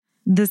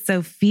The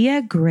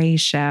Sophia Gray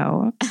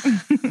Show.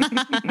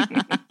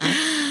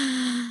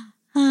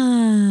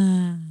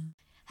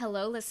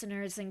 Hello,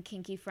 listeners and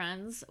kinky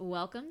friends.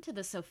 Welcome to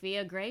the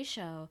Sophia Gray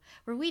Show,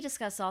 where we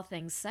discuss all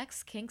things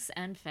sex, kinks,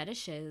 and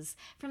fetishes.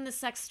 From the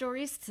sex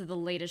stories to the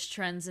latest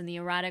trends in the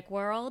erotic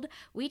world,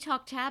 we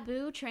talk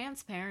taboo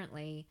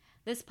transparently.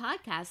 This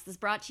podcast is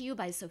brought to you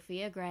by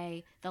Sophia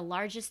Gray, the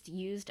largest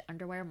used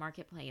underwear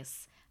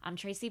marketplace. I'm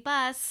Tracy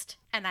Bust.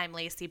 And I'm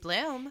Lacey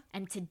Bloom.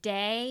 And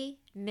today,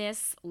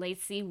 Miss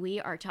Lacey, we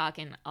are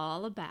talking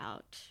all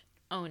about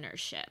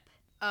ownership.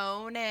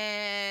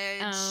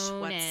 Ownage.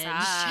 What's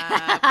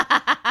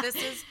up?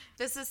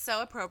 This is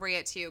so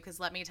appropriate too, because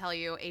let me tell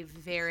you a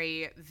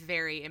very,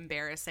 very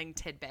embarrassing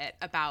tidbit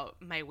about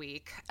my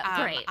week.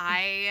 Great.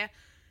 I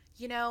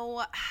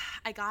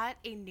got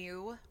a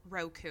new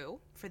Roku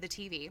for the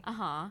TV.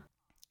 Uh-huh.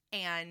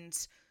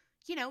 And,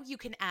 you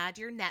can add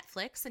your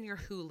Netflix and your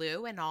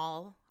Hulu and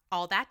all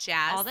that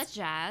jazz. All that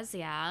jazz,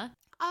 yeah.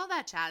 All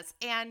that jazz.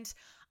 And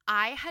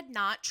I had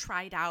not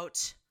tried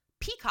out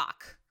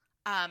Peacock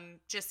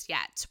just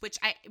yet,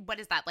 what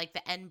is that, like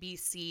the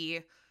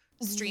NBC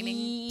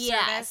streaming service?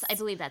 Yes, I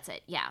believe that's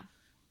it, yeah.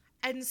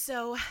 And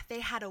so they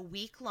had a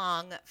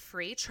week-long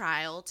free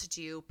trial to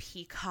do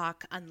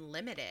Peacock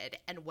Unlimited.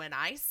 And when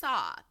I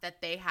saw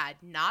that they had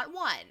not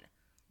one,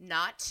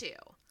 not two,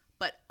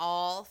 but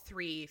all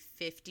three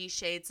 50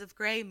 Shades of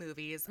Grey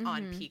movies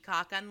on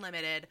Peacock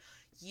Unlimited,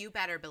 you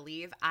better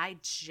believe I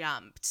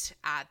jumped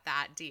at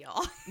that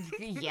deal.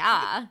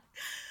 Yeah.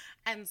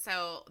 And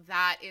so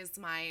that is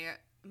my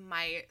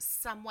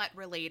somewhat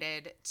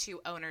related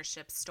to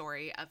ownership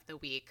story of the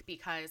week,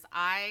 because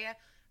I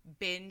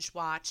binge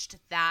watched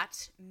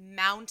that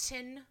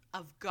mountain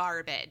of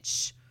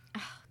garbage.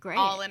 Great.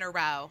 All in a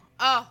row.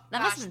 Oh,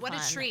 that gosh, what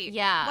fun. A treat.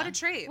 Yeah. What a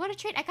treat. What a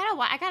treat. I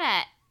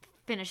gotta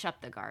finish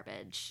up the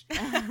garbage. You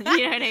know what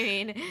I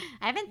mean?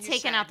 I haven't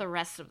taken out the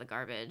rest of the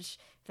garbage,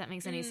 if that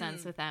makes any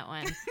sense with that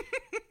one.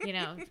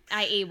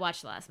 I.e.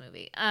 watch the last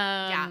movie.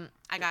 Yeah,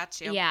 I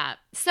got you. Yeah.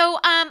 So,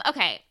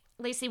 okay,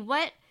 Lacey,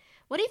 what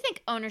do you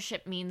think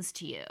ownership means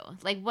to you?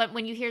 Like,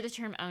 when you hear the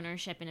term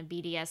ownership in a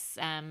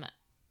BDSM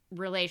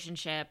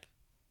relationship,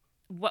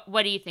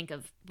 what do you think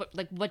of?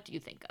 What do you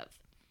think of?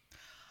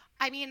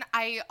 I mean,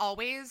 I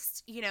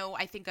always,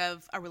 I think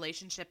of a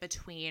relationship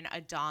between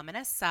a dom and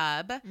a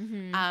sub.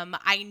 Mm-hmm.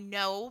 I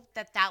know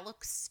that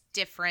looks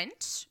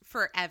different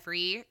for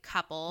every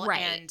couple. Right.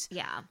 And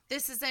yeah,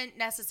 this isn't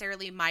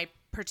necessarily my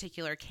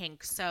particular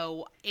kink,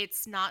 so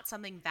it's not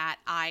something that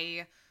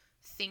I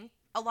think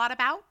a lot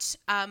about.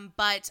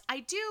 But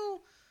I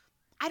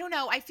don't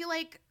know. I feel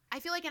like,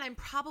 and I'm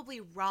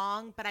probably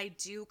wrong, but I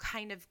do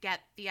kind of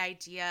get the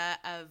idea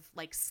of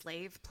like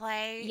slave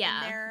play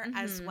in there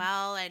as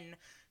well. And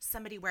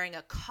somebody wearing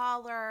a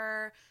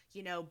collar,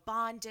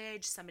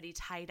 bondage, somebody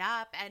tied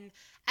up. And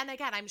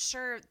again, I'm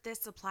sure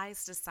this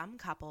applies to some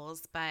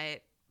couples,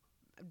 but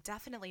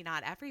definitely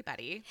not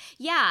everybody.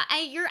 Yeah,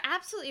 you're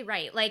absolutely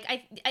right. Like,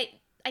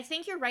 I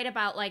think you're right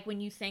about, like,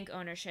 when you think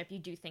ownership, you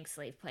do think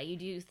slave play, you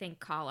do think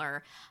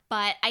collar.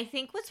 But I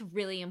think what's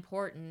really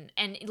important,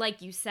 and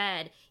like you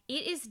said,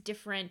 it is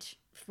different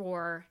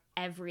for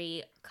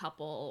every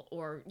couple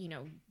or,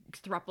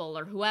 throuple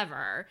or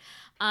whoever.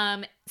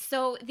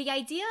 So the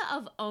idea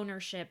of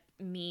ownership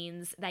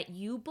means that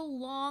you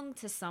belong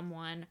to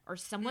someone or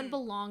someone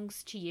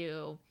belongs to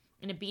you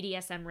in a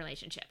BDSM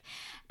relationship.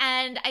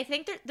 And I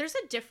think there's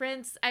a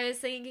difference, I was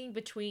thinking,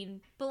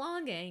 between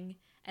belonging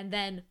and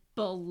then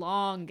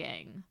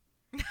belonging.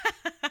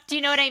 Do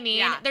you know what I mean?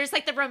 Yeah. There's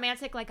like the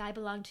romantic, like, I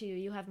belong to you,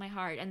 you have my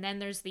heart. And then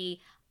there's the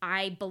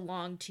I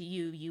belong to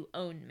you, you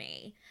own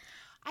me.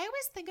 I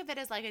always think of it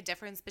as like a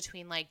difference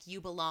between like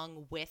you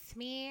belong with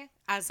me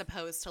as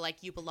opposed to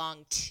like you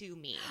belong to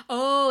me.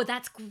 Oh,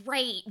 that's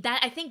great.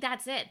 I think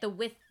that's it. The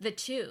with the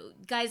two.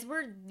 Guys,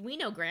 we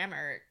know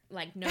grammar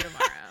like no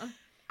tomorrow.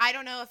 I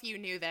don't know if you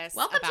knew this.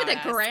 Welcome to the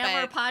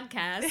Grammar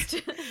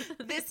Podcast.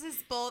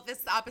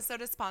 This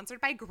episode is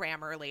sponsored by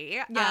Grammarly.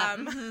 Yeah,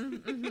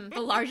 the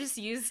largest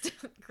used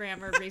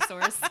grammar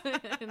resource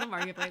in the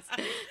marketplace.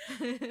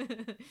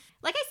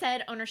 Like I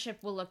said, ownership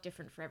will look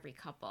different for every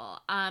couple.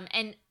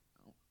 And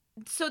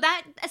so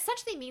that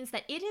essentially means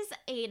that it is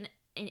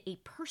a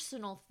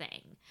personal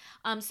thing.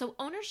 So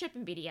ownership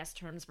in BDS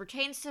terms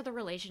pertains to the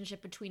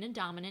relationship between a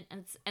dominant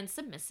and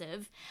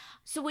submissive.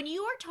 So when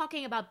you are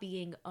talking about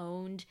being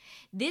owned,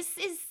 this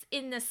is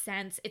in the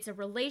sense it's a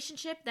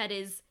relationship that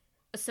is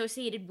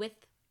associated with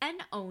an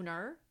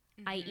owner,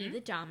 i.e.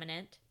 the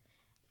dominant,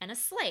 and a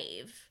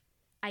slave,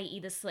 i.e.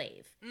 the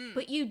slave.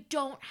 But you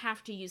don't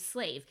have to use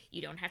slave.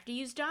 You don't have to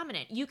use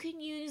dominant. You can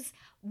use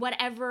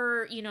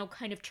whatever,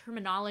 kind of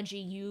terminology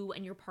you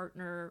and your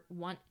partner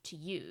want to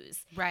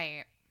use.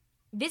 Right.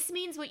 This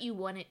means what you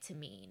want it to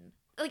mean.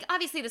 Like,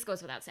 obviously this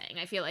goes without saying.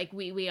 I feel like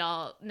we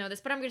all know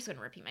this, but I'm just going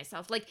to repeat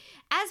myself. Like,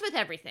 as with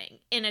everything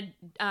in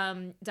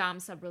a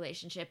dom-sub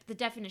relationship, the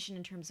definition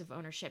in terms of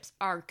ownerships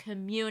are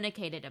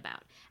communicated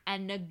about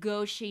and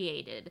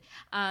negotiated.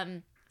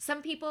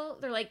 Some people,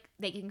 they're like,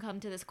 they can come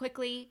to this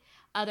quickly.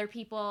 Other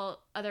people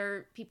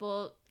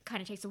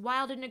kind of takes a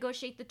while to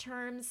negotiate the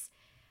terms,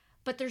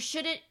 but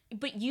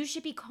you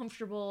should be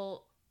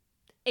comfortable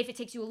if it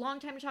takes you a long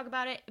time to talk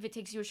about it, if it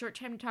takes you a short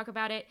time to talk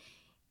about it.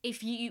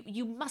 If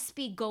you must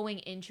be going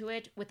into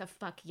it with a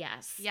fuck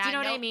yes. Yeah, do you know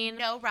what I mean?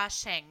 No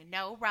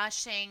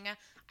rushing.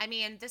 I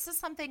mean, this is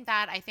something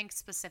that I think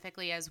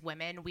specifically as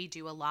women we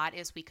do a lot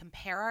is we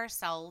compare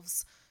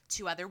ourselves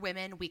to other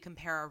women. We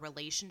compare our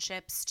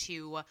relationships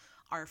to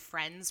our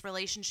friends'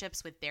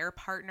 relationships with their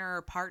partner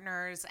or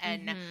partners.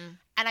 And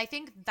I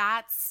think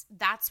that's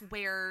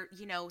where,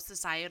 you know,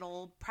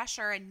 societal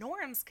pressure and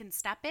norms can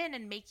step in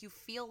and make you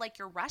feel like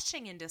you're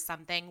rushing into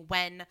something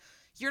when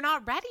you're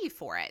not ready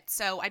for it.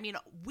 So, I mean,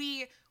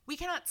 we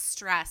cannot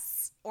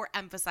stress or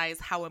emphasize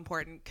how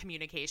important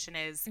communication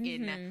is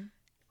in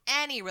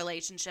any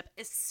relationship,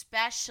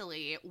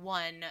 especially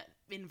one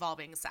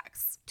involving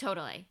sex.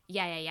 Totally.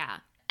 Yeah.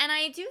 And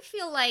I do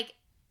feel like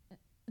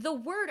the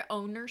word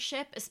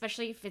ownership,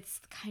 especially if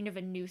it's kind of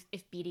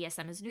if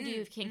BDSM is new to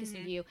you, if kink is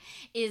new to you,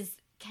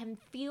 can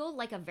feel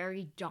like a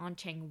very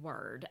daunting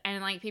word.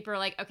 And like people are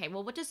like, okay,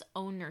 well, what does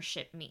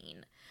ownership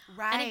mean?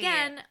 Right. And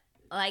again,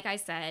 like I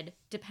said,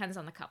 depends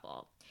on the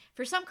couple.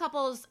 For some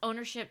couples,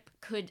 ownership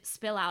could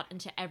spill out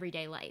into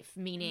everyday life,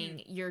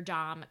 meaning your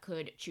dom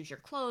could choose your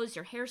clothes,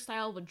 your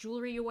hairstyle, what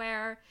jewelry you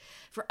wear.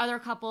 For other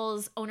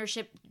couples,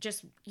 ownership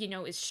just, you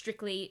know, is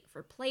strictly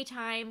for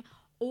playtime,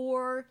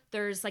 or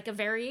there's like a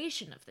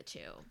variation of the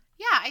two.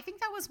 Yeah, I think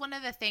that was one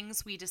of the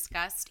things we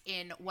discussed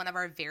in one of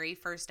our very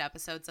first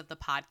episodes of the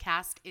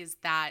podcast is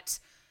that,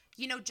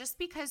 you know, just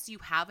because you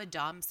have a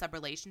dom sub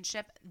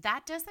relationship,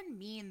 that doesn't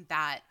mean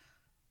that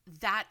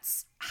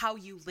that's how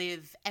you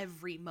live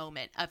every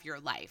moment of your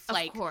life.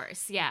 Of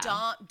course, yeah.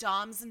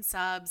 Doms and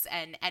subs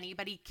and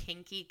anybody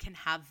kinky can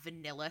have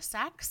vanilla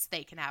sex.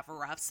 They can have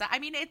rough sex. I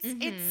mean,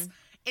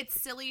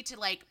 it's silly to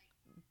like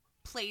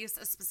place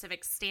a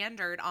specific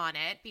standard on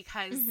it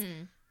because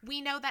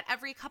we know that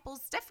every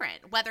couple's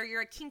different, whether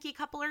you're a kinky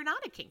couple or not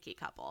a kinky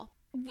couple.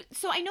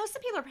 So I know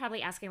some people are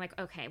probably asking like,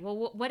 okay,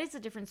 well, what is the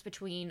difference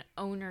between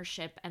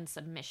ownership and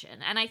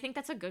submission? And I think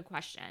that's a good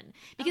question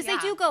because they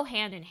do go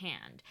hand in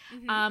hand.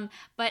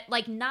 But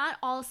like not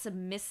all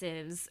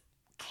submissives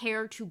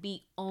care to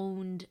be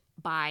owned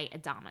by a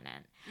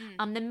dominant.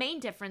 The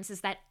main difference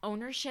is that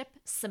ownership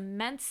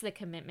cements the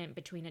commitment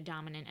between a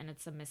dominant and a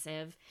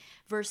submissive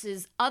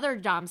versus other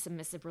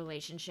dom-submissive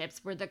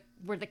relationships where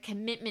the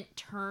commitment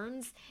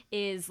terms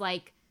is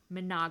like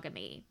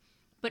monogamy.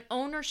 But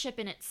ownership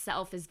in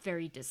itself is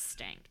very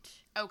distinct.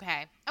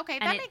 Okay,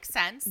 that makes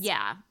sense.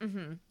 Yeah.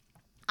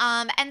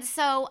 And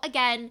so,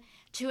 again,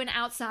 to an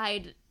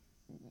outside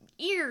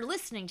ear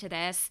listening to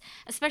this,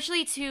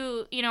 especially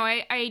to, you know,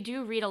 I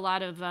do read a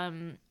lot of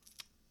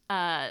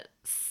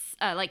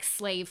like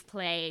slave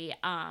play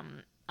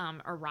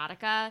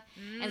erotica.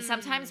 And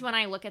sometimes when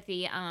I look at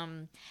the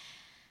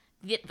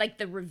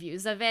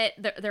reviews of it,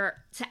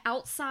 they're to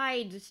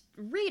outside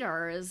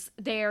readers,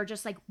 they're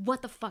just like,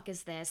 what the fuck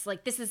is this?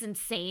 Like, this is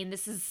insane.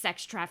 This is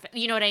sex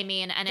trafficking. You know what I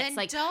mean? And then it's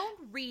like, don't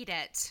read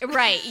it.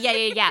 Right.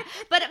 Yeah.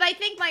 But I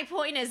think my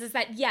point is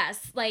that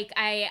yes, like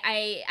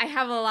I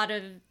have a lot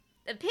of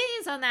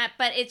opinions on that,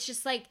 but it's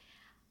just like,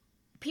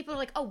 people are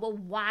like, oh, well,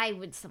 why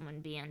would someone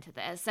be into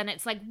this? And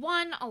it's like,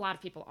 one, a lot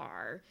of people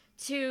are.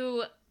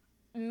 Two,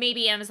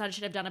 maybe Amazon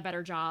should have done a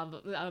better job,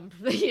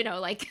 you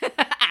know, like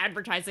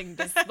advertising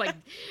this like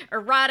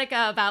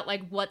erotica about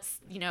like what's,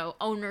 you know,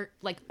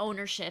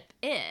 ownership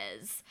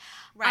is.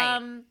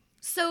 Right.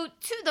 So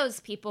to those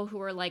people who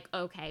are like,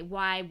 okay,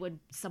 why would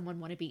someone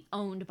want to be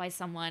owned by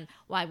someone?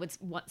 Why would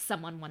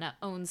someone want to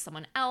own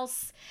someone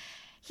else?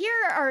 Here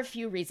are a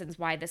few reasons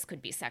why this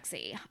could be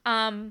sexy.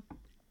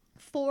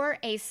 For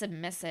a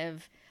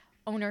submissive,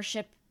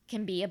 ownership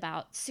can be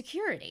about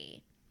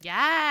security.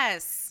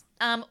 Yes.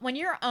 When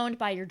you're owned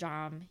by your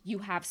dom, you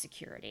have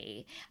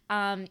security.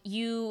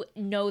 You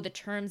know the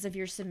terms of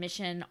your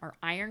submission are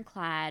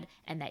ironclad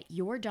and that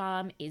your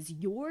dom is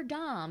your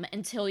dom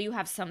until you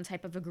have some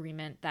type of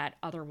agreement that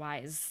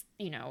otherwise,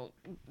 you know,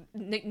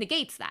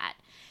 negates that.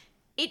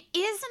 It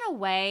is in a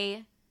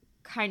way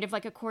kind of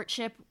like a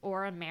courtship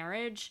or a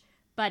marriage,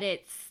 but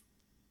it's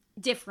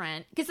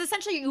different because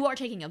essentially you are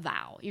taking a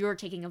vow. You're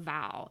taking a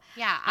vow.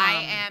 Yeah,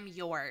 I am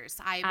yours.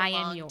 I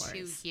belong am yours.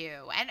 to you.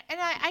 And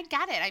I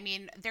get it. I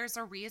mean, there's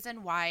a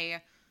reason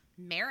why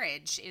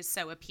marriage is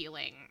so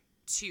appealing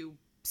to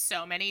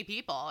so many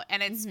people,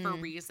 and it's for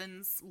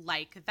reasons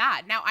like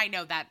that. Now, I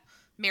know that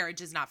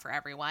marriage is not for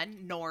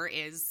everyone, nor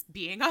is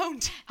being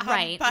owned.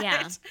 Right,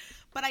 yeah.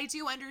 But I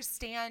do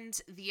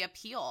understand the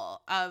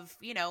appeal of,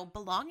 you know,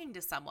 belonging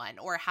to someone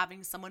or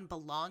having someone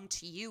belong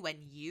to you and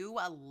you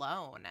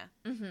alone.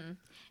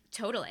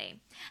 Totally.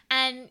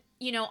 And,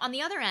 you know, on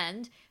the other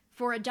end,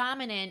 for a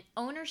dominant,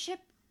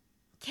 ownership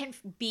can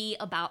be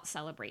about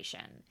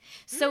celebration.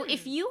 So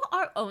if you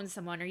own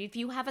someone or if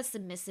you have a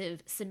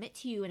submissive submit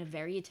to you in a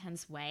very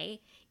intense way,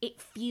 it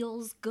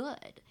feels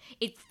good.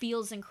 It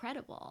feels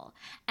incredible.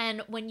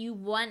 And when you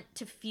want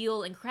to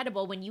feel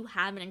incredible, when you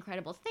have an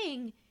incredible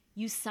thing,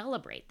 you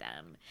celebrate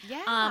them.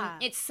 Yeah.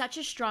 It's such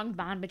a strong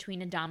bond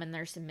between a dom and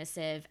their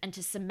submissive, and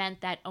to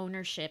cement that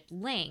ownership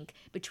link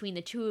between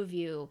the two of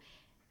you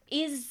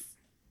is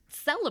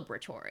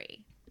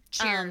celebratory.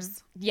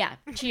 Cheers. Yeah,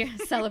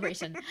 cheers,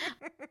 celebration.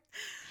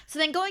 So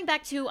then going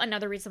back to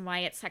another reason why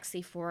it's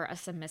sexy for a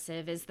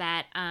submissive is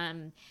that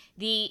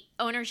the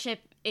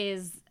ownership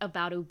is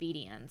about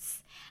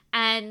obedience.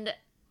 And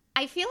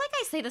I feel like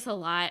I say this a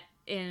lot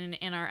in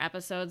our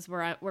episodes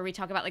where we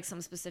talk about like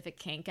some specific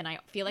kink, and I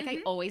feel like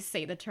I always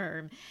say the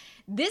term,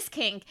 this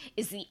kink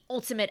is the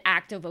ultimate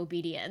act of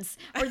obedience,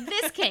 or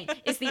this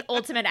kink is the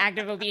ultimate act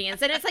of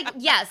obedience. And it's like,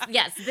 yes,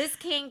 this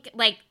kink,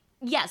 like,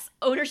 yes,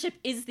 ownership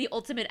is the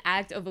ultimate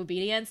act of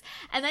obedience.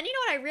 And then you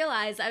know what I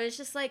realized? I was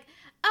just like,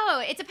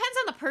 oh, it depends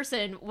on the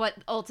person what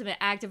ultimate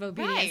act of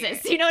obedience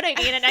is. You know what I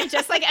mean? And I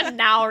just like am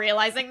now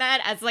realizing that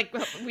as like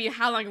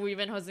how long have we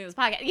been hosting this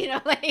podcast? You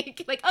know,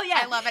 like oh yeah,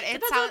 I love it.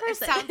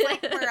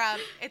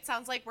 It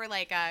sounds like we're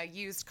like a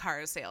used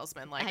car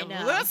salesman. Like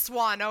this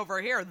one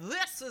over here,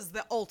 this is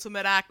the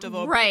ultimate act of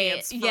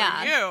obedience for you.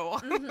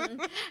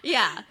 Mm-hmm.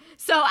 Yeah.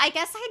 So I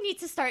guess I need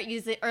to start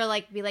using or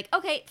like be like,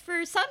 okay,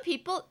 for some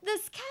people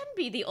this can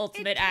be the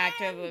ultimate act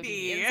of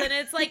obedience, and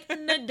it's like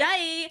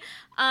nadai.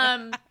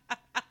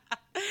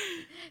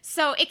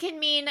 So it can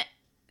mean,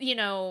 you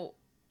know,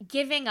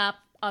 giving up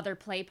other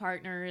play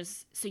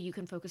partners so you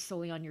can focus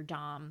solely on your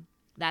dom.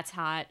 That's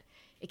hot.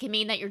 It can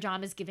mean that your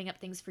dom is giving up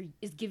things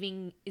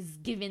given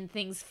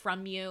things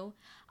from you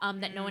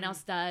that no one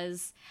else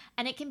does.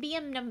 And it can be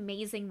an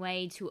amazing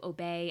way to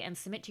obey and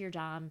submit to your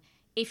dom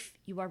if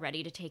you are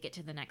ready to take it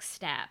to the next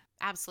step.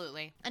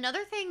 Absolutely.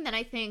 Another thing that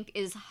I think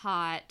is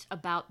hot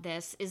about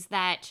this is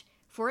that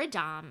for a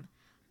dom,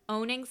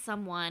 owning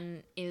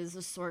someone is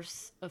a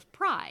source of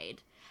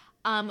pride.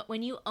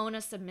 When you own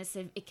a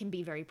submissive, it can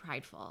be very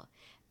prideful.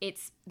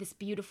 It's this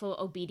beautiful,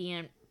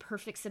 obedient,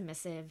 perfect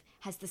submissive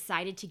has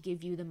decided to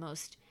give you the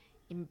most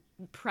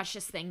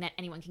precious thing that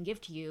anyone can give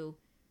to you,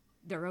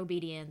 their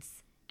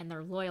obedience and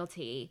their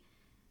loyalty.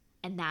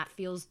 And that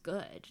feels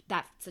good.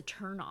 That's a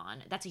turn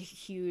on. That's a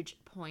huge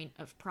point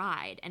of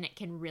pride. And it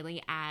can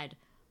really add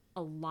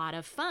a lot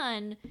of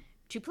fun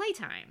to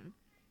playtime.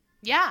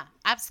 Yeah,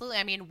 absolutely.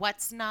 I mean,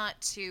 what's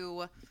not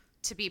to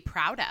be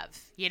proud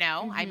of, you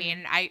know? I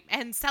mean,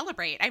 and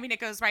celebrate. I mean, it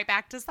goes right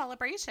back to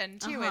celebration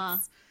too.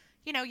 It's,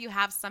 you know, you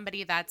have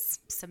somebody that's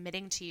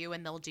submitting to you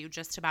and they'll do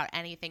just about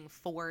anything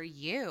for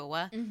you.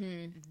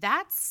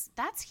 That's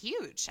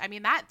huge. I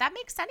mean, that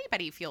makes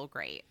anybody feel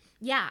great.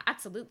 Yeah,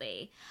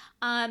 absolutely.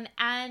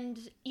 And,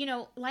 you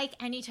know, like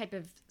any type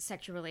of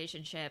sexual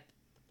relationship,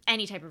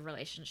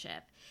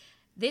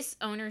 this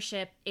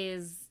ownership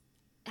is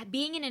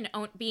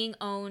being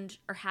owned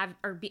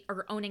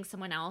or owning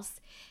someone else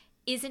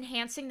is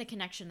enhancing the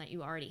connection that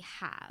you already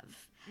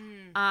have.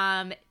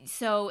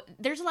 So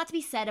there's a lot to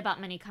be said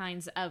about many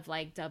kinds of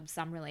like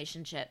dub-sum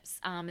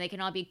relationships. They can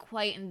all be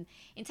quite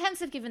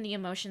intensive given the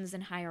emotions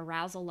and high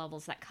arousal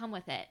levels that come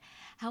with it.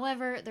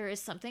 However, there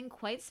is something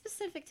quite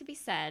specific to be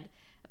said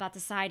about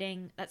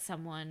deciding that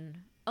someone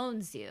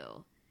owns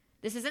you.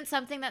 This isn't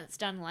something that's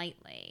done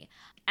lightly.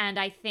 And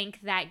I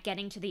think that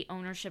getting to the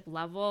ownership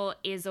level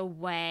is a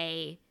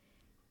way,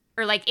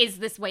 or like is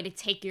this way to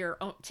take your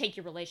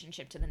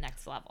relationship to the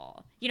next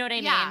level. You know what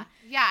I mean?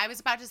 Yeah, I was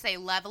about to say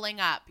leveling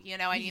up. You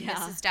know, I mean,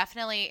 this is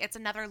definitely, it's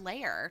another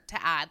layer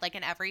to add. Like,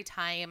 and every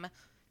time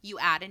you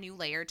add a new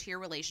layer to your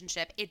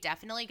relationship, it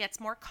definitely gets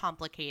more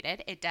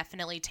complicated. It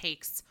definitely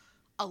takes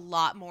a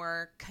lot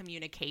more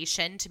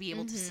communication to be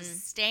able to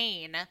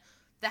sustain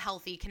the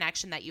healthy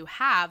connection that you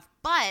have.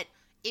 But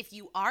if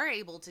you are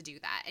able to do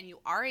that and you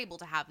are able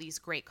to have these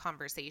great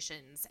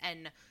conversations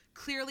and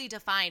clearly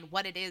define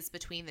what it is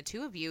between the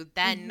two of you,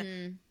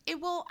 then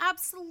it will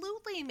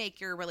absolutely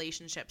make your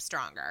relationship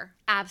stronger.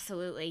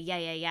 Absolutely.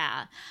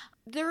 Yeah.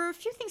 There are a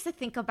few things to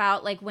think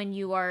about, like when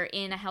you are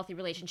in a healthy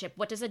relationship.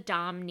 What does a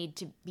dom need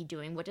to be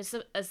doing? What does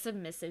a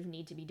submissive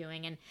need to be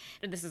doing? And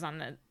this is on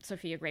the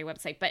Sophia Gray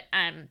website. But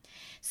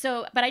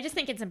but I just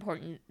think it's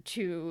important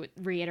to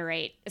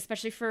reiterate,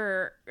 especially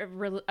for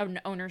an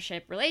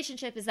ownership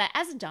relationship, is that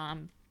as a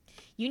dom,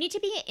 you need to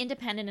be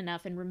independent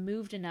enough and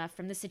removed enough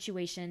from the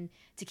situation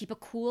to keep a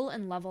cool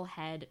and level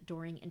head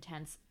during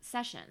intense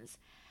sessions.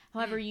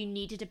 However, you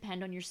need to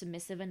depend on your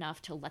submissive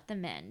enough to let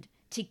them in,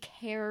 to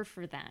care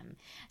for them.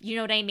 You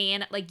know what I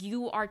mean? Like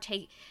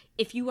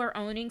if you are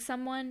owning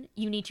someone,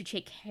 you need to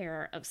take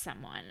care of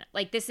someone.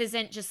 Like this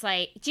isn't just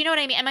like, do you know what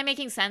I mean? Am I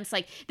making sense?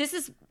 Like this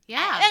is,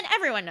 and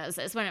everyone knows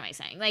this. What am I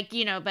saying? Like,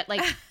 you know, but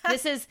like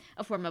this is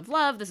a form of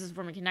love. This is a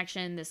form of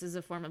connection. This is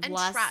a form of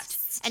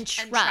lust. And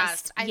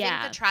trust. I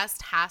think the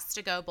trust has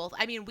to go both.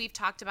 I mean, we've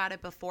talked about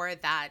it before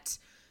that,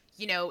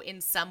 you know, in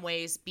some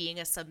ways being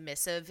a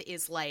submissive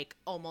is like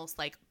almost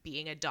like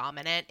being a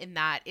dominant in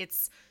that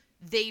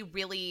they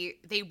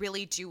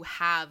really do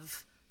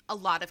have a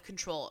lot of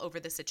control over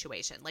the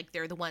situation. Like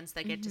they're the ones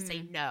that get to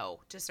say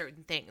no to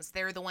certain things.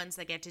 They're the ones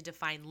that get to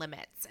define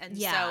limits. And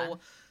so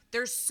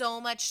there's so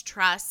much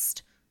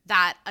trust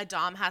that a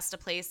dom has to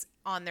place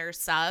on their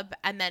sub,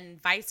 and then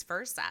vice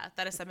versa,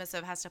 that a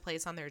submissive has to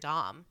place on their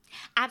dom.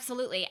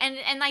 Absolutely.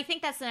 And I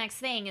think that's the next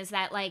thing is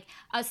that, like,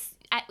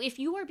 if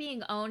you are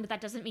being owned,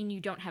 that doesn't mean you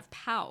don't have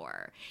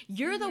power.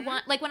 You're the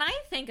one, like, when I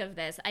think of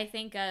this, I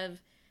think of,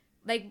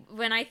 like,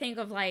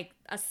 like,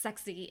 a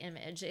sexy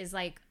image is,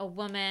 like, a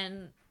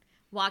woman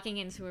walking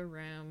into a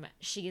room.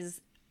 She's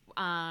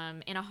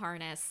in a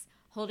harness,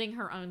 holding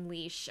her own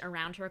leash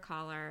around her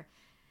collar.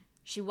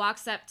 She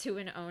walks up to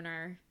an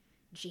owner.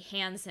 She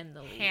hands him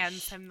the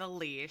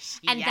leash.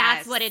 And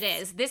that's what it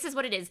is. This is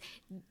what it is.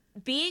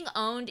 Being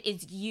owned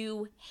is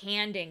you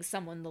handing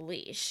someone the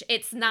leash.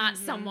 It's not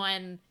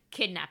someone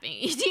kidnapping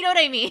you. Do you know what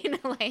I mean?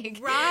 Like,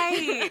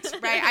 right.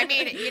 I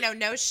mean,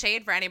 no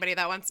shade for anybody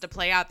that wants to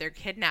play out their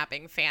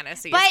kidnapping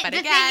fantasies. But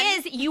the thing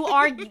is, you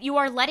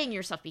are letting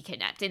yourself be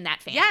kidnapped in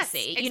that fantasy. Yes,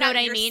 exactly. You know what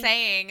I You're mean?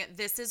 saying,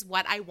 this is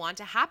what I want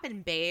to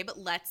happen, babe.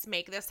 Let's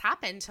make this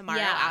happen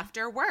tomorrow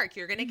after work.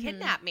 You're going to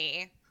kidnap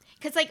me.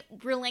 Because, like,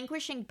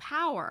 relinquishing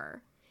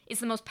power is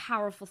the most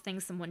powerful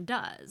thing someone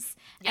does.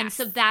 Yes. And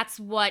so that's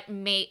what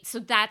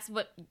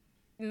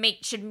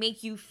should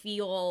make you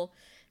feel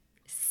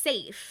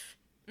safe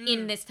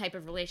in this type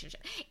of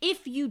relationship.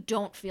 If you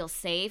don't feel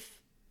safe,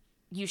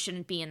 you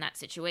shouldn't be in that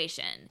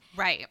situation.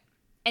 Right.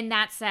 And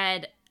that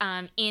said,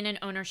 in an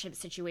ownership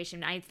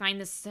situation, I find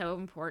this so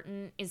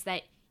important, is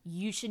that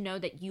you should know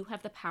that you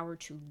have the power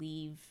to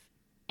leave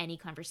any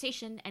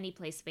conversation, any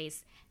place,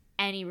 space,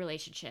 any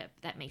relationship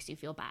that makes you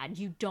feel bad.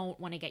 You don't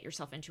want to get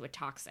yourself into a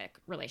toxic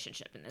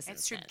relationship in this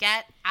instance. It's to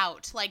get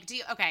out. Like, do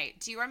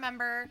you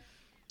remember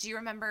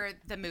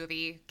the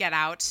movie Get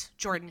Out?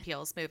 Jordan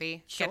Peele's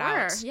movie, sure. Get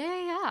Out.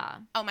 Yeah.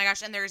 Oh my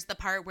gosh, and there's the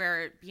part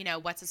where,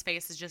 what's his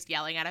face is just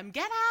yelling at him,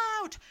 "Get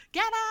out!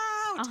 Get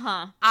out!"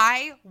 Uh-huh.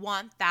 I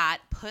want that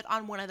put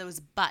on one of those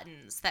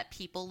buttons that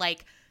people,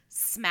 like,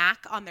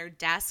 smack on their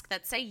desk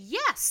that say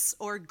yes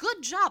or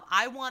good job.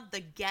 I want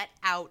the get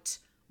out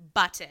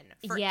button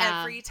for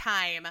every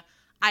time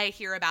I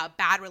hear about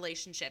bad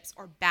relationships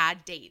or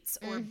bad dates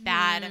or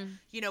bad,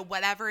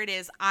 whatever it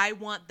is. I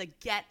want the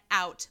get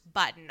out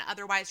button.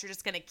 Otherwise, you're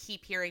just going to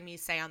keep hearing me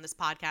say on this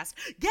podcast,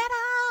 get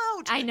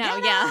out. I know.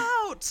 Get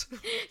out.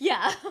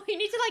 Yeah. We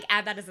need to, like,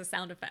 add that as a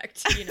sound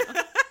effect,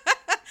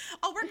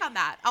 I'll work on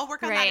that. I'll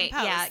work on that in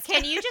post. Yeah.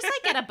 Can you just,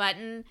 like, get a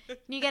button? Can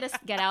you get a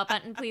get out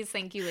button, please?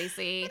 Thank you,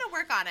 Lacey. I'm going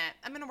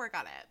to work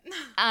on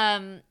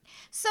it.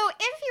 So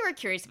if you were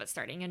curious about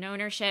starting an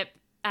ownership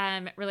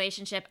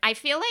relationship, I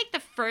feel like the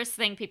first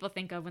thing people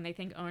think of when they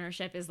think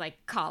ownership is,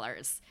 like,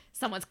 collars.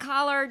 Someone's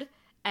collared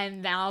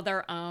and now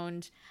they're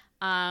owned.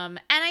 And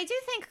I do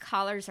think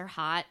collars are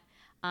hot.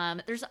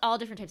 There's all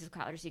different types of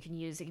collars you can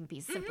use. It can be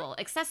simple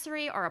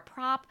accessory or a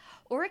prop,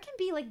 or it can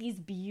be, like, these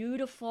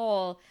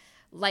beautiful,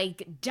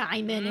 like,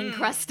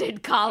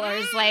 diamond-encrusted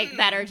collars, like,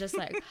 that are just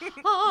like,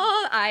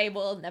 oh, I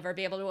will never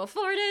be able to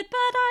afford it, but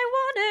I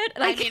want it.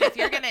 Like, I mean, if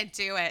you're gonna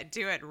do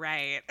it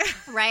right.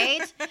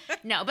 Right?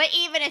 No, but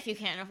even if you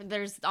can,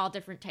 there's all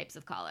different types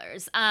of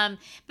collars. But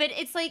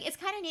it's, like, it's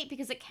kind of neat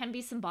because it can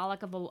be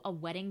symbolic of a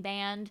wedding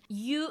band.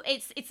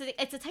 It's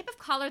a type of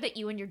collar that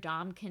you and your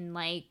dom can,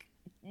 like,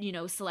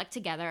 select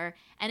together,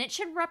 and it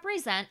should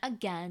represent,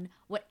 again,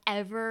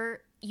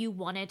 whatever you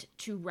want it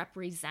to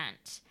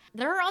represent.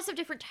 There are also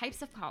different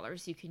types of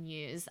collars you can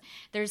use.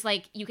 There's,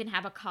 like, you can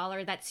have a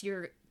collar that's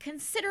your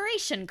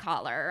consideration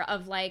collar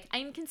of, like,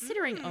 I'm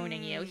considering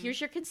owning you. Here's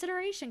your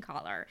consideration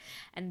collar.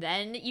 And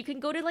then you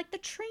can go to, like, the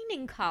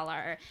training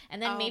collar.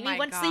 And then maybe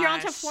once you're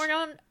onto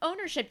foreign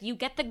ownership, you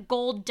get the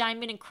gold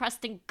diamond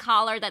encrusted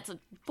collar that's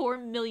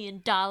 $4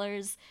 million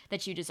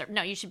that you deserve.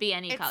 No, you should be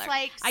any collar.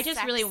 Like, I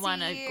just really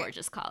want a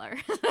gorgeous collar.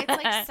 It's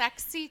like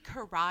sexy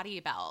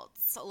karate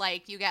belts.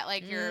 Like, you get,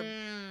 like, your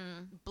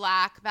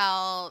black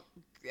belt,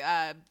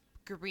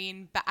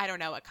 green, I don't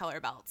know what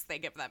color belts they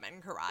give them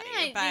in karate.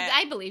 Yeah, but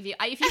I believe you.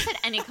 If you said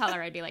any color,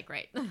 I'd be like,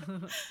 great.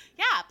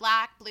 Yeah,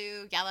 black,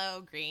 blue,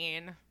 yellow,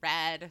 green,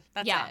 red.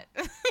 That's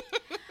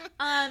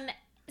it.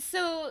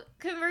 So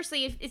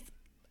conversely, if it's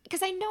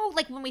because I know,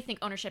 like, when we think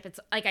ownership,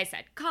 it's like I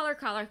said, collar.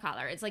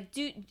 It's like,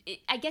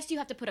 I guess you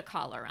have to put a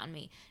collar around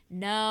me.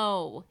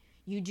 No,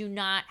 you do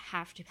not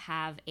have to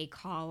have a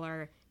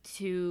collar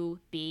to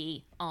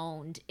be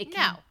owned. It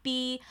can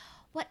be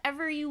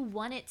whatever you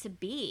want it to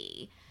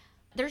be.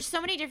 There's so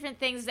many different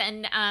things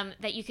and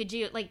that you could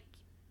do, like,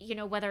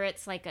 whether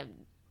it's like a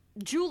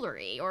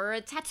jewelry or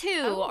a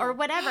tattoo or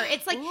whatever.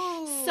 It's like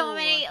so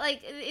many,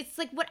 like, it's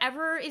like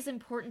whatever is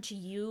important to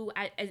you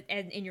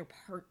and in your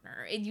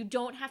partner. And you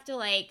don't have to,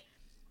 like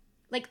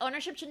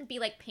ownership shouldn't be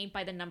like paint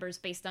by the numbers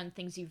based on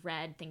things you've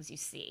read, things you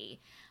see,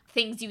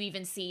 things you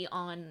even see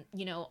on,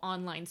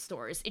 online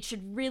stores. It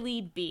should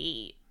really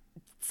be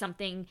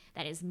something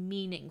that is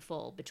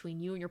meaningful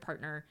between you and your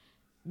partner,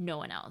 no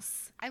one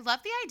else. I love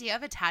the idea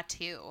of a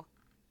tattoo.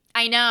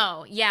 I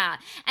know, yeah.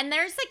 And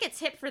there's like a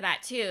tip for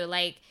that too.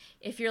 Like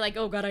if you're like,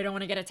 oh god, I don't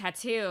want to get a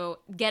tattoo,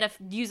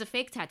 use a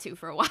fake tattoo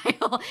for a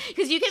while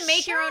because you can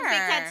make your own fake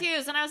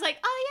tattoos. And I was like,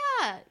 oh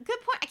yeah,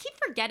 good point. I keep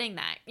forgetting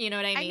that. You know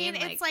what I mean?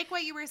 It's like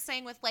what you were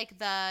saying with like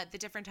the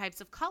different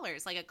types of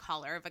colors, like a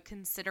color of a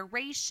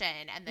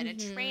consideration and then a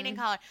training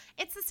color.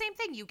 It's the same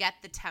thing. You get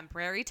the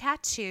temporary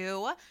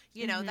tattoo,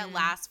 you know, that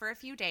lasts for a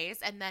few days,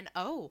 and then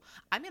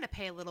I'm gonna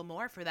pay a little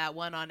more for that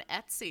one on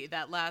Etsy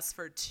that lasts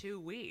for 2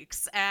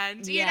 weeks.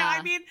 And you know,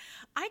 I mean,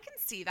 I can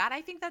see that.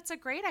 I think that's a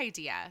great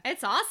idea.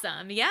 It's awesome.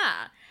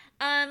 Yeah.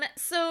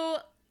 So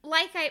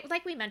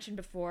like we mentioned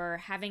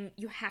before,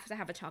 you have to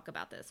have a talk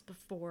about this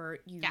before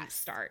you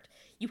start.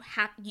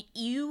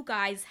 You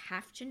guys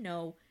have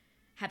to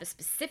have a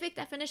specific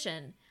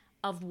definition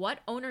of what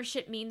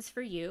ownership means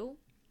for you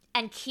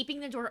and keeping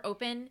the door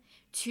open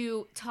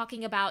to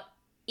talking about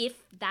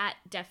if that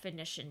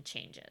definition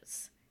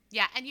changes.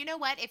 Yeah. And you know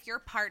what? If your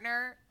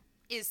partner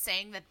is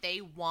saying that they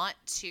want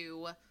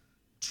to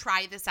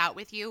try this out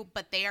with you,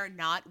 but they are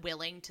not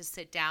willing to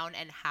sit down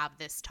and have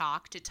this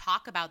talk, to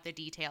talk about the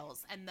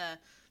details and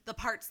the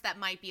parts that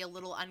might be a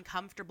little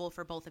uncomfortable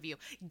for both of you.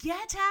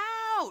 Get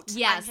out!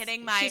 Yes,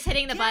 she's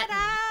hitting the button. Get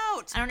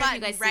out! I don't know if you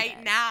guys see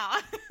right now.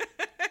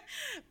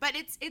 But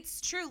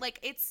it's true. Like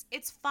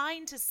it's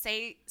fine to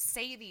say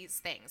these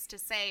things. To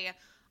say,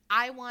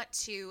 I want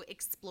to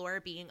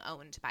explore being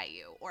owned by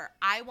you, or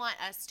I want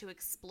us to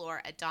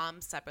explore a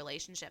dom-sub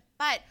relationship.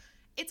 But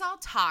it's all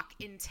talk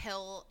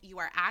until you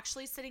are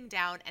actually sitting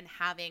down and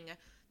having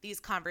these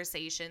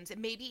conversations,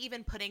 and maybe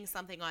even putting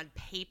something on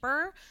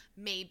paper,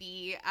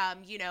 maybe,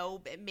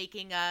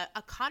 making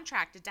a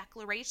contract, a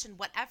declaration,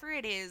 whatever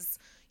it is,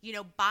 you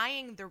know,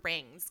 buying the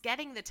rings,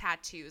 getting the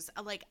tattoos,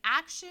 like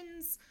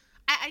actions.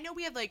 I know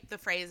we have like the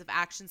phrase of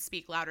actions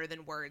speak louder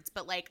than words,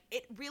 but like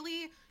it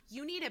really,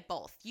 you need it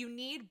both. You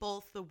need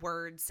both the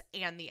words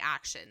and the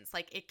actions.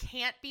 Like it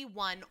can't be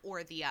one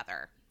or the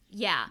other.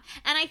 Yeah.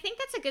 And I think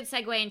that's a good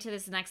segue into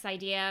this next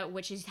idea,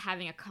 which is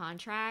having a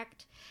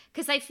contract.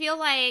 Because I feel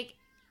like,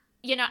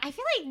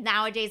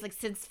 nowadays, like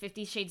since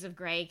 50 Shades of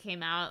Grey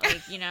came out,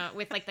 like, you know,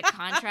 with like the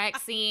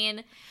contract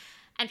scene,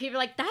 and people are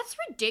like, that's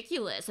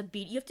ridiculous.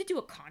 You have to do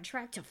a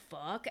contract to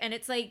fuck? And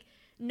it's like,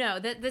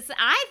 no,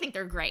 I think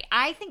they're great.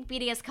 I think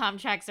BDS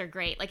contracts are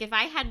great. Like if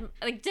I had,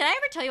 like, did I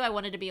ever tell you I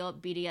wanted to be a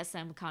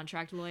BDSM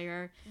contract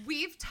lawyer?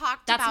 We've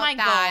talked that's about my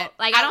that. Goal.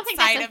 Like I don't think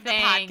that's a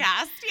thing. The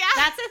podcast. Yeah,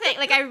 that's the thing.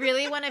 Like I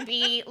really want to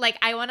be like,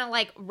 I want to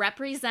like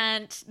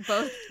represent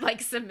both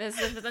like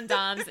submissives and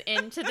doms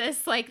into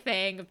this like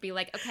thing. Be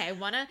like, okay, I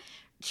want to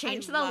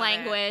change the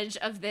language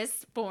of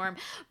this form.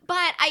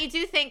 But I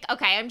do think,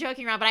 okay, I'm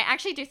joking around, but I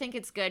actually do think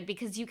it's good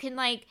because you can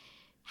like,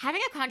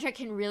 having a contract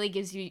can really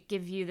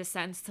give you the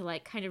sense to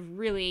like kind of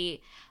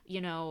really,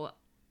 you know,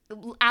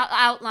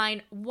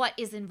 outline what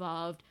is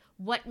involved,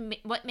 what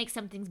makes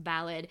something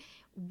valid,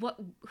 what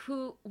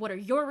are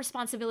your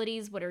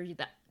responsibilities, what are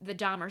the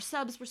dom or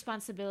sub's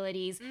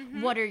responsibilities,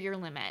 what are your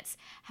limits,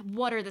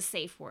 what are the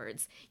safe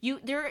words.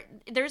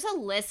 There's a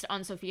list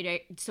on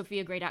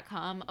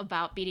sophiagray.com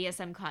about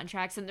BDSM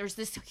contracts, and there's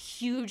this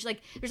huge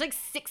there's like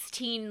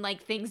 16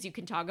 like things you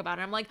can talk about,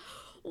 and I'm like,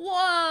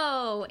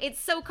 whoa, it's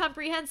so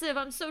comprehensive.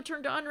 I'm so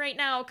turned on right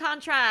now.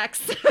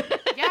 Contracts.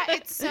 Yeah,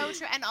 it's so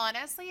true. And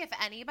honestly, if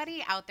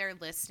anybody out there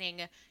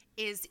listening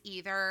is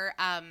either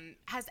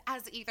has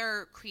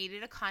either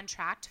created a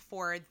contract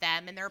for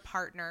them and their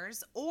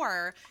partners,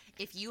 or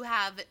if you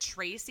have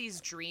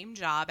Tracy's dream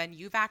job and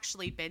you've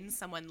actually been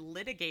someone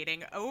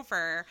litigating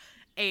over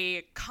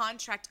a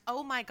contract,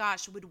 oh my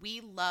gosh, would we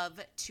love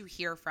to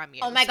hear from you.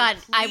 Oh my God,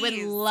 please, I would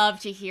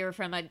love to hear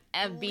from a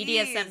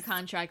BDSM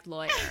contract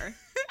lawyer.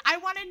 I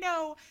want to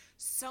know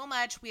so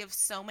much. We have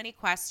so many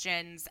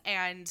questions,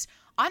 and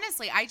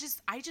honestly, I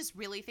just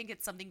really think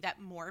it's something that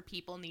more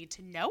people need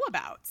to know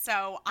about.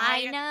 So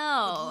I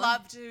know, would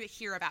love to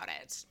hear about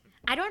it.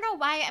 I don't know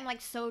why I'm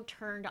like so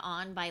turned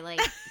on by like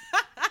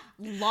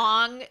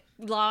long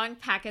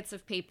packets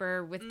of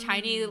paper with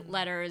tiny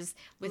letters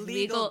with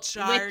legal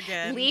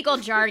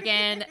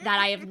jargon that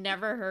I have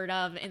never heard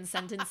of in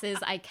sentences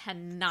I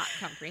cannot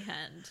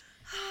comprehend.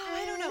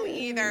 I don't know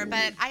either,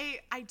 but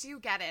I do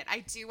get it. I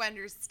do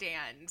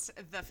understand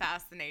the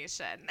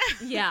fascination.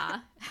 Yeah.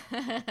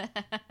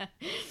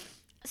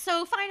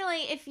 So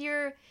finally, if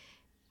you're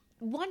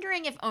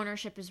wondering if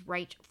ownership is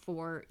right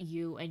for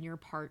you and your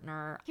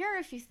partner, here are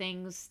a few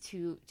things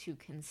to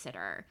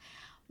consider.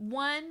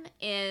 One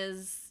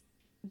is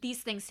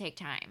these things take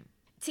time.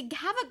 To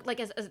have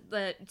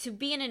to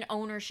be in an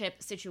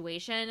ownership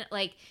situation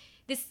like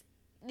this,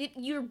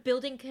 you're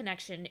building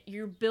connection,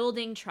 you're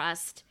building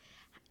trust.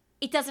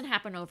 It doesn't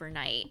happen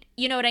overnight.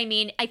 You know what I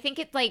mean? I think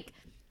it's like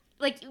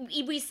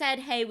we said,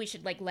 hey, we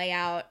should like lay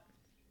out,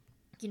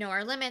 you know,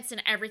 our limits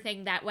and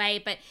everything that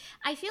way. But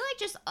I feel like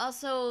just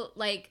also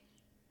like,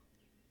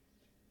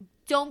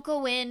 don't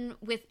go in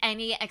with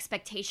any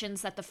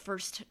expectations that the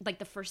first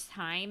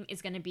time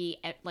is going to be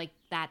like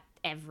that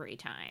every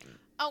time.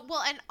 Oh,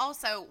 well, and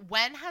also,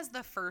 when has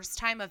the first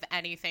time of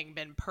anything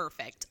been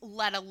perfect,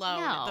 let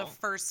alone the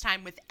first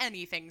time with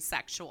anything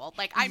sexual?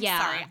 Like, I'm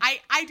sorry.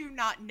 I do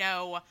not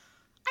know.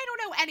 I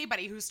don't know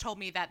anybody who's told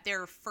me that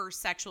their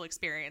first sexual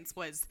experience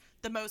was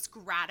the most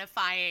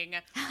gratifying,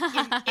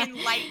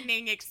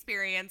 enlightening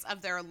experience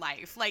of their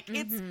life. Like,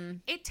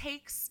 it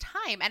takes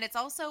time. And it's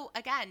also,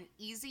 again,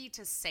 easy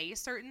to say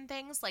certain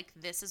things like,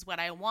 this is what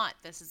I want,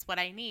 this is what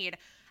I need.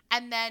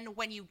 And then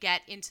when you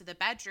get into the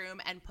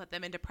bedroom and put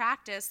them into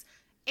practice,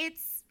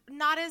 it's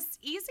not as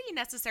easy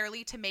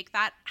necessarily to make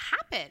that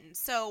happen.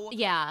 So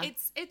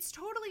it's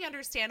totally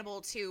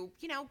understandable to,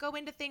 go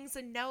into things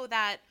and know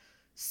that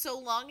so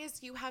long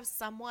as you have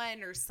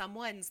someone or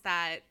someones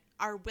that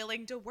are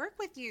willing to work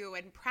with you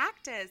and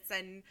practice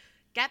and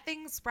get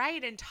things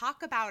right and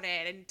talk about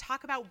it and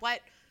talk about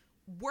what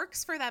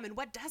works for them and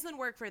what doesn't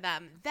work for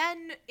them,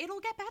 then it'll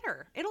get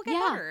better. It'll get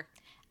better.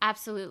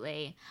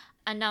 Absolutely.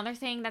 Another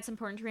thing that's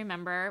important to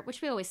remember,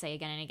 which we always say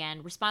again and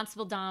again,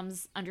 responsible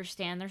doms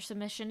understand their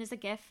submission is a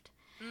gift,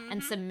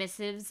 and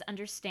submissives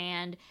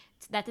understand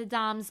that the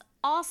doms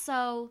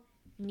also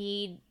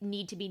need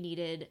to be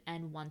needed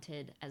and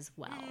wanted as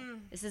well.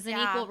 This is an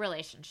equal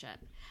relationship.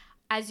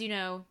 As you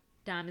know,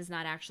 dom is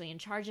not actually in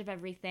charge of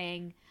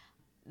everything.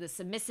 The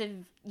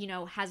submissive,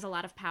 has a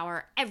lot of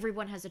power.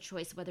 Everyone has a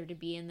choice whether to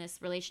be in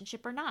this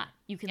relationship or not.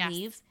 You can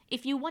leave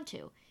if you want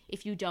to.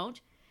 If you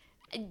don't,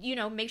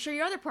 make sure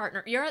the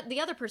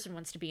other person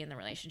wants to be in the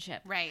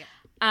relationship. Right.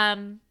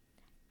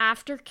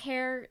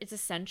 Aftercare is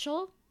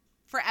essential.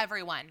 For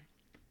everyone.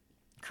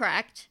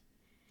 Correct.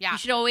 Yeah. You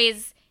should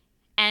always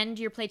end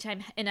your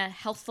playtime in a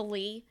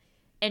healthily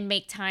and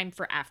make time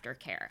for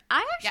aftercare.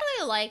 I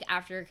actually like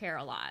aftercare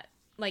a lot.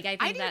 Like, I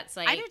think that's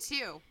like... I do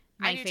too.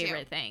 My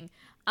favorite thing.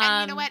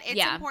 And you know what?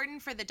 It's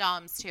important for the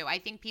doms too. I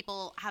think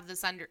people have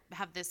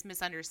this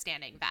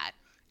misunderstanding that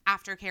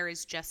aftercare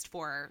is just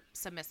for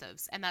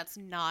submissives, and that's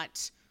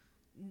not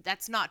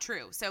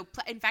true. So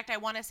in fact, I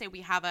want to say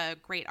we have a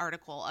great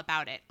article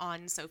about it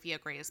on Sophia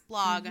Gray's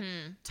blog,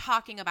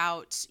 talking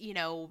about,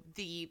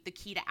 the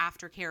key to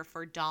aftercare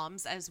for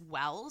doms as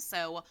well.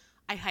 So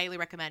I highly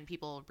recommend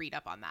people read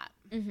up on that.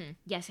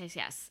 Yes.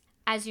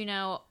 As you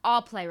know,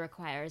 all play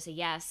requires a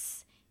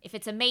yes. If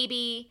it's a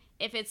maybe,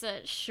 if it's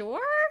a sure,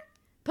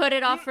 put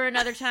it off for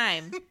another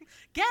time.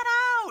 Get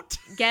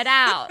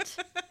out.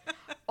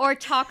 Or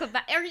talk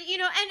about,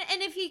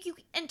 and if you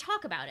and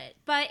talk about it.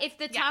 But if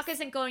the talk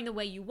isn't going the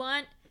way you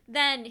want,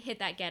 then hit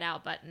that get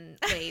out button,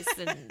 please,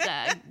 and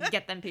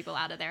get them people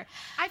out of there.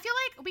 I feel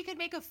like we could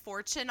make a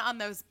fortune on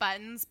those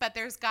buttons, but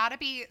there's got to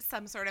be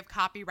some sort of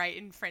copyright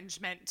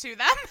infringement to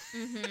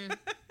them.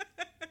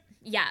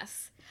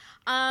 Yes.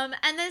 And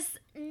this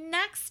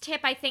next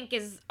tip I think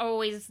is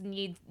always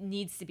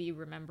needs to be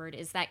remembered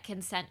is that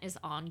consent is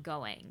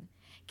ongoing.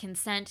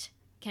 Consent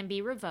can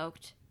be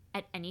revoked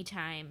at any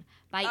time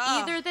by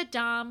either the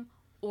dom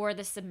or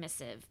the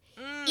submissive,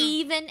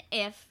 even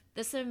if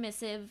the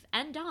submissive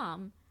and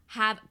dom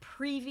have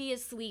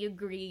previously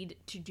agreed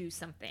to do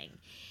something.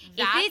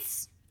 If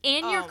it's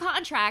in your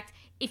contract,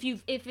 if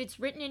it's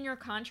written in your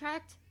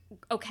contract,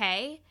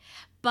 okay,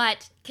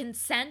 but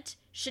consent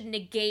should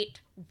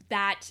negate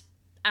that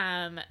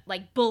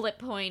bullet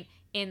point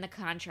in the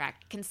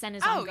contract. Consent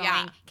is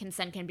ongoing.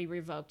 Consent can be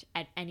revoked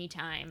at any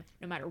time,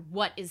 no matter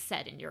what is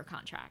said in your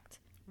contract.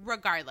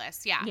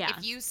 Regardless,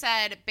 If you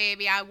said,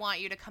 baby, I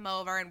want you to come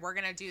over and we're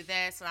going to do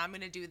this and I'm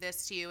going to do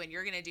this to you and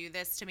you're going to do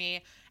this to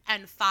me,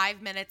 and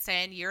 5 minutes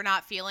in, you're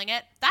not feeling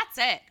it, that's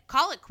it.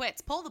 Call it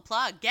quits. Pull the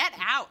plug. Get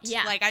out.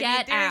 Yeah,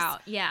 get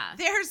out. Yeah.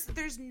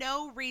 There's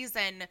no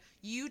reason.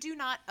 You do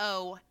not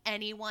owe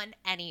anyone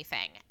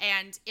anything.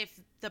 And if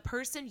the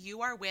person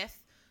you are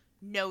with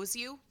knows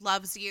you,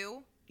 loves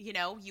you, you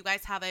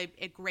guys have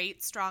a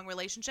great, strong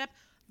relationship,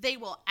 they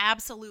will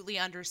absolutely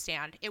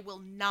understand. It will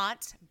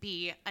not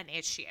be an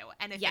issue.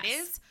 And if it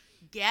is,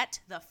 get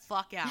the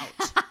fuck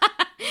out.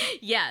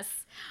 Yes.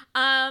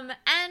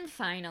 And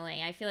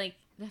finally, I feel like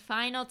the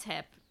final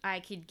tip I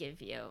could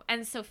give you,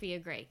 and Sophia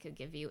Gray could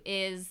give you,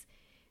 is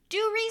do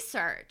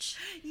research.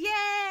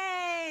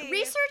 Yay!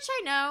 Research,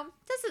 I know,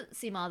 doesn't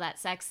seem all that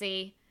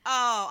sexy.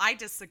 Oh, I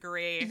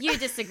disagree. You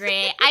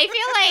disagree. I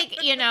feel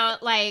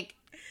like,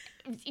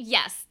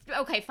 yes.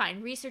 Okay,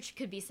 fine. Research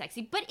could be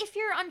sexy. But if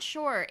you're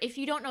unsure, if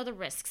you don't know the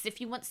risks, if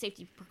you want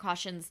safety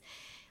precautions,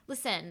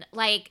 listen,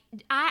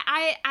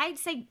 I'd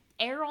say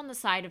err on the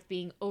side of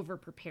being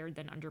over-prepared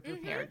than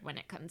under-prepared when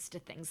it comes to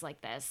things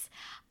like this.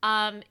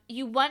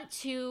 You want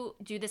to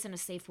do this in a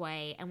safe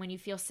way, and when you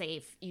feel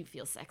safe, you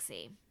feel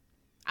sexy.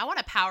 I want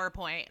a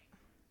PowerPoint.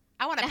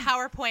 I want a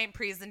PowerPoint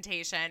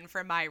presentation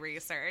for my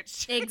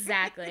research.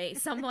 Exactly.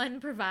 Someone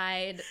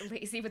provide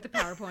Lacey with the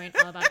PowerPoint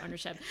all about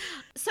ownership.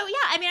 So yeah,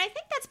 I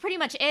think that's pretty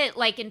much it,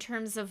 in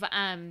terms of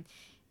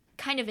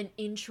kind of an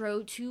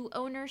intro to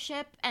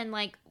ownership and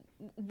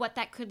what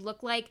that could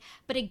look like.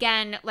 But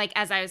again,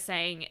 as I was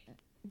saying,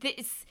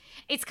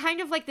 it's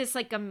kind of this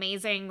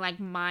amazing,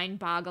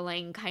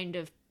 mind-boggling kind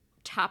of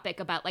topic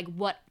about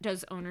what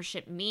does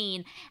ownership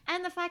mean,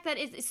 and the fact that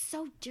it's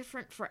so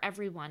different for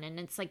everyone, and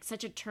it's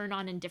such a turn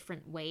on in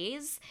different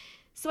ways.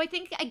 So I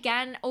think,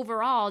 again,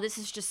 overall, this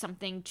is just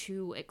something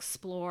to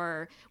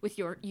explore with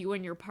you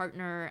and your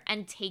partner,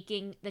 and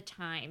taking the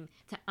time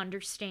to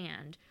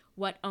understand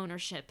what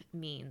ownership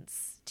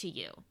means to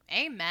you.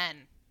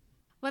 Amen.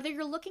 Whether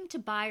you're looking to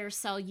buy or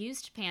sell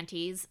used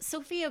panties,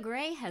 Sophia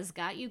Gray has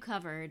got you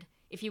covered.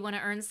 If you want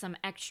to earn some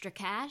extra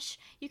cash,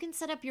 you can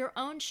set up your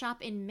own shop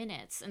in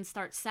minutes and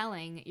start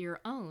selling your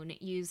own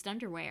used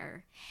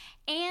underwear.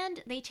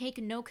 And they take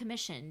no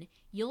commission.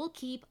 You'll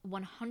keep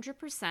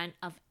 100%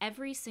 of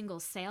every single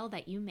sale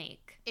that you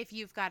make. If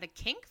you've got a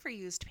kink for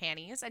used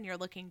panties and you're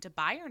looking to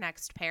buy your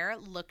next pair,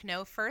 look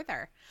no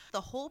further. The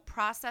whole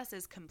process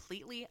is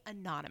completely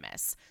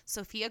anonymous.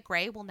 Sophia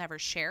Gray will never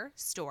share,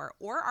 store,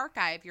 or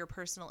archive your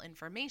personal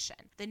information.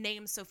 The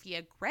name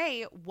Sophia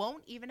Gray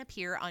won't even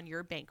appear on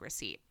your bank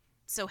receipt.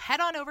 So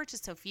head on over to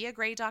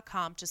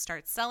sophiagray.com to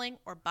start selling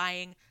or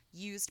buying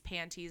used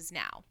panties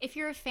now. If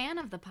you're a fan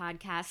of the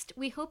podcast,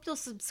 we hope you'll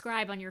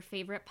subscribe on your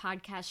favorite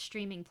podcast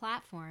streaming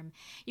platform.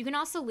 You can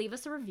also leave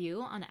us a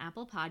review on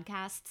Apple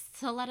Podcasts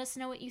to let us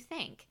know what you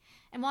think.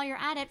 And while you're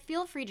at it,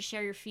 feel free to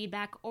share your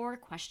feedback or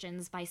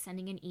questions by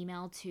sending an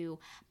email to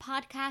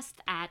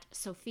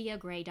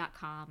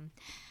podcast@sophiagray.com.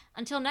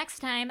 Until next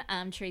time,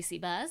 I'm Tracy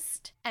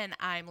Bust. And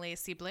I'm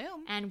Lacey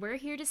Bloom. And we're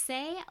here to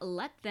say,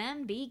 let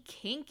them be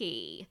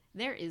kinky.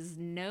 There is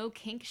no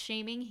kink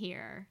shaming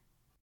here.